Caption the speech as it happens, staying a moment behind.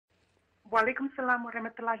Walaikum salam wa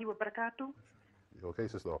rahmatullahi wa barakatuh. You okay,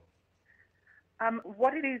 sister?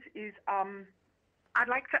 What it is, I'd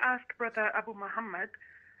like to ask Brother Abu Muhammad,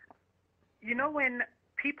 you know when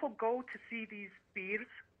people go to see these beers,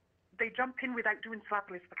 they jump in without doing Salat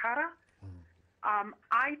al-Istikhara.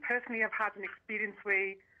 I personally have had an experience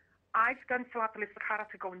where I've done Salat al-Istikhara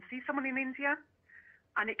to go and see someone in India,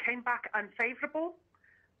 and it came back unfavorable.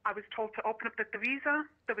 I was told to open up the visa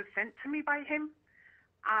that was sent to me by him,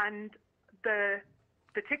 and the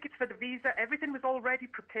tickets for the visa, everything was already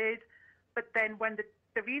prepared. But then when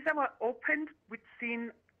the visa were opened, we'd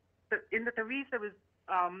seen that in the visa was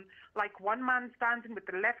like one man standing with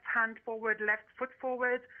the left hand forward, left foot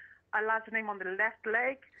forward, Allah's name on the left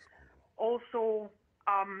leg. Also,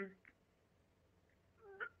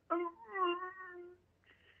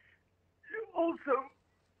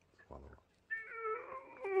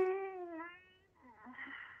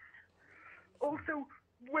 also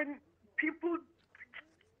when people,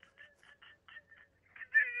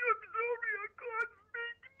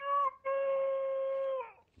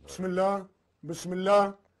 بسم الله بسم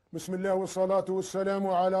الله بسم الله والصلاة والسلام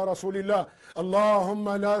على رسول الله. اللهم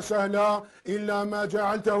لا سهل إلا ما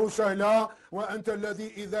جعلته سهلا وأنت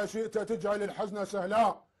الذي إذا شئت تجعل الحزن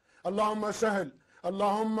سهلا. اللهم سهل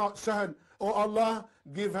اللهم سهل. Oh Allah,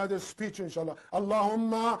 give her the speech inshallah.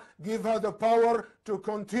 Allahumma give her the power to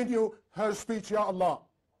continue her speech, ya Allah.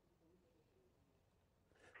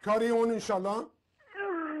 Carry on inshallah.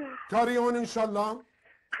 Carry on inshallah.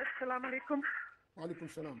 Assalamu alaikum. Alaikum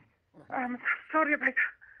salam. Sorry about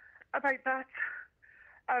that.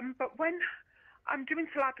 But when I'm doing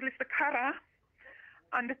Salat al-Istikhara,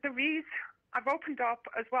 and the taweez, I've opened up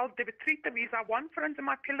as well. There were 3 taweez, one for under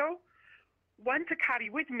my pillow, one to carry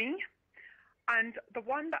with me, and the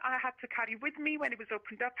one that I had to carry with me when it was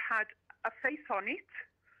opened up had a face on it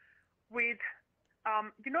with,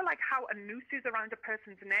 you know, like how a noose is around a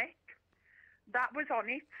person's neck? That was on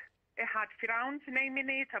it. It had Firaun's name in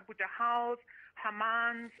it, Abu Jahal's,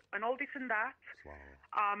 Haman's, and all this and that.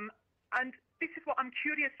 Wow. And this is what I'm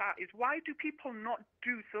curious at, is why do people not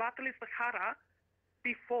do Salat al-Istikhara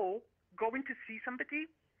before going to see somebody?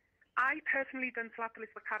 I personally done Salat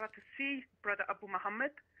al-Istikhara to see Brother Abu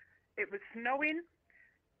Muhammad. It was snowing.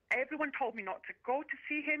 Everyone told me not to go to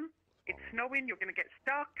see him. It's snowing, you're going to get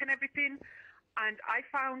stuck and everything. And I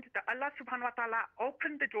found that Allah subhanahu wa ta'ala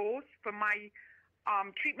opened the doors for my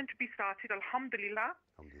treatment to be started, alhamdulillah.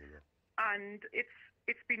 Alhamdulillah. And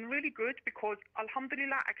it's been really good because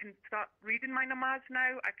alhamdulillah I can start reading my namaz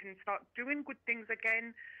now, I can start doing good things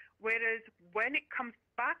again, whereas when it comes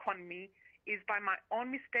back on me is by my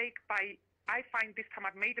own mistake, I find this time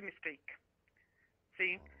I've made a mistake,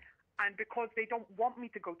 see, and because they don't want me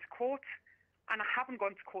to go to court and I haven't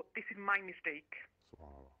gone to court, this is my mistake,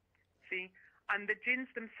 see. And the jinns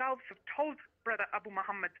themselves have told Brother Abu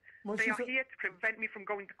Muhammad they are here to prevent me from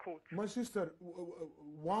going to court. My sister,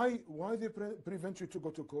 why they prevent you to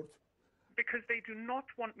go to court? Because they do not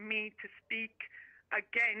want me to speak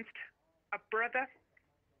against a brother.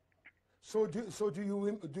 So do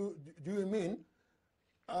you mean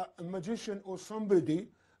a magician or somebody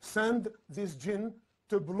send this jinn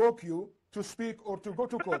to block you to speak or to go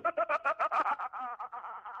to court?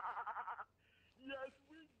 Yes,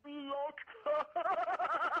 we blocked.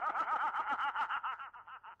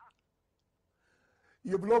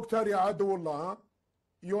 You blocked her, ya Aduullah, huh?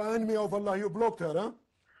 You enemy of Allah, you blocked her, huh?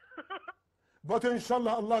 But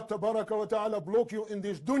inshallah, Allah tabaraka wa ta'ala block you in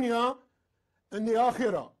this dunya and the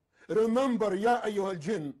akhirah. Remember, ya ayyuhal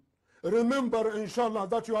jinn, remember inshallah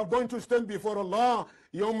that you are going to stand before Allah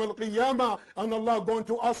yawm al-qiyamah, and Allah going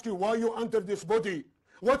to ask you why you entered this body.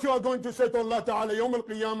 What you are going to say to Allah ta'ala yawm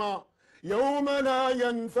al-qiyamah? يوم لا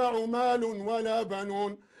ينفع مال ولا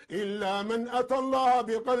بنون إلا من أتى الله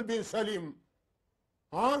بقلب سليم.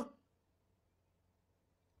 Huh?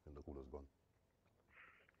 And the cooler's gone.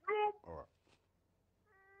 All right.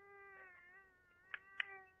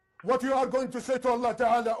 What you are going to say to Allah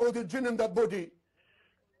Ta'ala or the jinn in that body?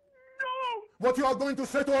 No! What you are going to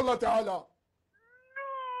say to Allah Ta'ala? No!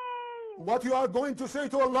 What you are going to say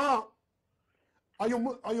to Allah? Are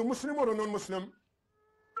you Muslim or non-Muslim? No!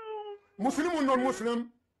 Muslim or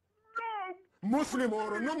non-Muslim? No! Muslim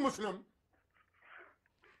or non-Muslim?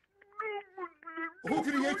 Who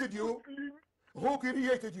created you? Who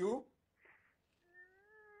created you?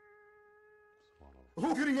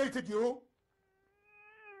 Who created you?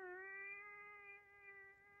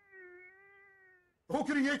 Who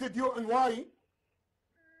created you and why?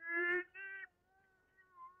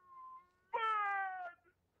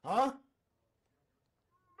 Huh?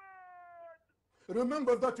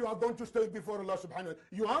 Remember that you are going to stay before Allah subhanahu wa ta'ala.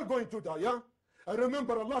 You are going to die, yeah? I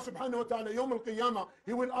remember Allah subhanahu wa ta'ala, Yawm al-Qiyamah,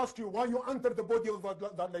 He will ask you why you entered the body of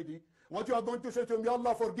that lady. What you are going to say to him, Ya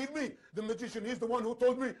Allah, forgive me. The magician, he's the one who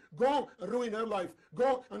told me, go and ruin her life.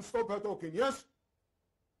 Go and stop her talking. Yes?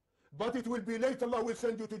 But it will be late. Allah will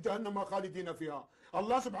send you to Jahannam khalidina fiha.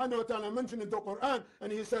 Allah subhanahu wa ta'ala mentioned in the Quran,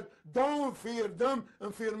 and He said, don't fear them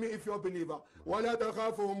and fear me if you're a believer. وَلَا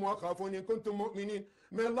تَخَافُهُمْ وَخَافُونِ إِن كُنتُم مُؤْمِنِينَ.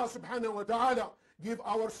 May Allah subhanahu wa ta'ala give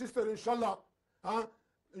our sister, inshallah,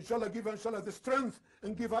 inshallah, give her, inshallah, the strength,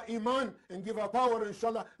 and give her iman, and give her power,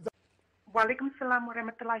 inshallah. Walaikum salam wa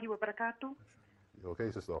rahmatullahi wa barakatuh. You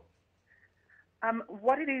okay, sister?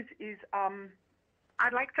 What it is,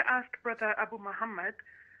 I'd like to ask Brother Abu Muhammad,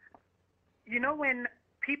 you know when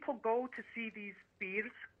people go to see these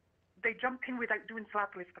beers, they jump in without doing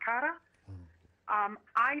Salatul Istikhara.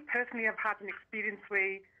 I personally have had an experience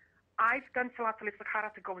where I've done Salatul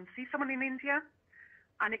Istikhara to go and see someone in India,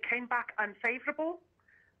 and it came back unfavorable.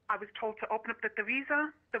 I was told to open up the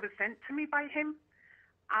visa that was sent to me by him,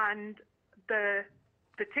 and the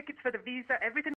tickets for the visa, everything